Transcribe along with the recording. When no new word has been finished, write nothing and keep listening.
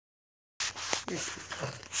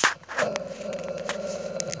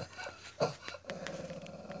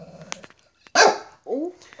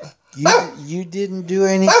Oh. You didn't do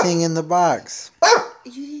anything in the box.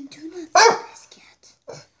 You didn't do nothing, Biscuit.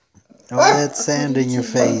 All that sand in your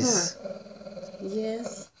face.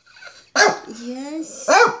 Yes. Yes.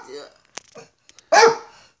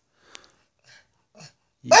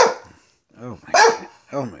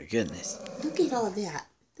 Oh my goodness. Look at all that.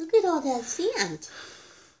 Look at all that sand.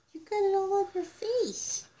 You got it all on your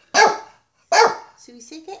face. Should we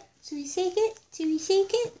shake it? Should we shake it? Should we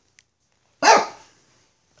shake it?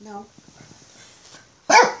 No.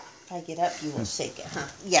 If I get up, you will shake it, huh?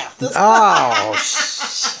 Yeah. Oh,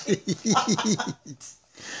 shit. It's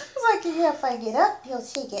like, yeah, if I get up, you'll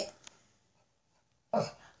shake it.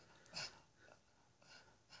 There's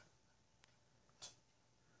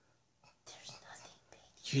nothing, baby.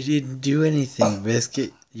 You didn't do anything,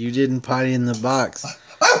 Biscuit. You didn't potty in the box.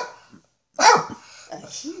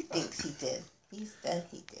 He thinks he did. He said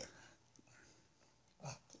he did.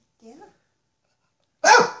 Yeah.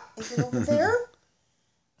 Is it over there?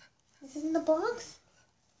 Is it in the box?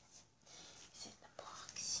 Is it in the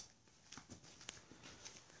box?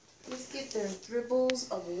 Let's get their dribbles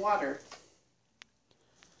of water.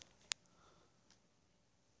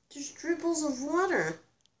 There's dribbles of water.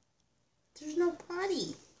 There's no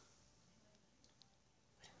potty.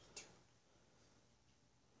 What do we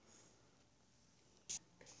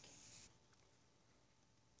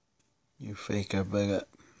do? You fake a bigot.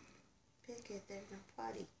 Pick it, there's no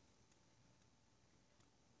potty.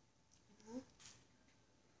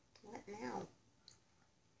 What now?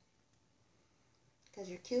 Because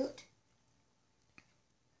you're cute?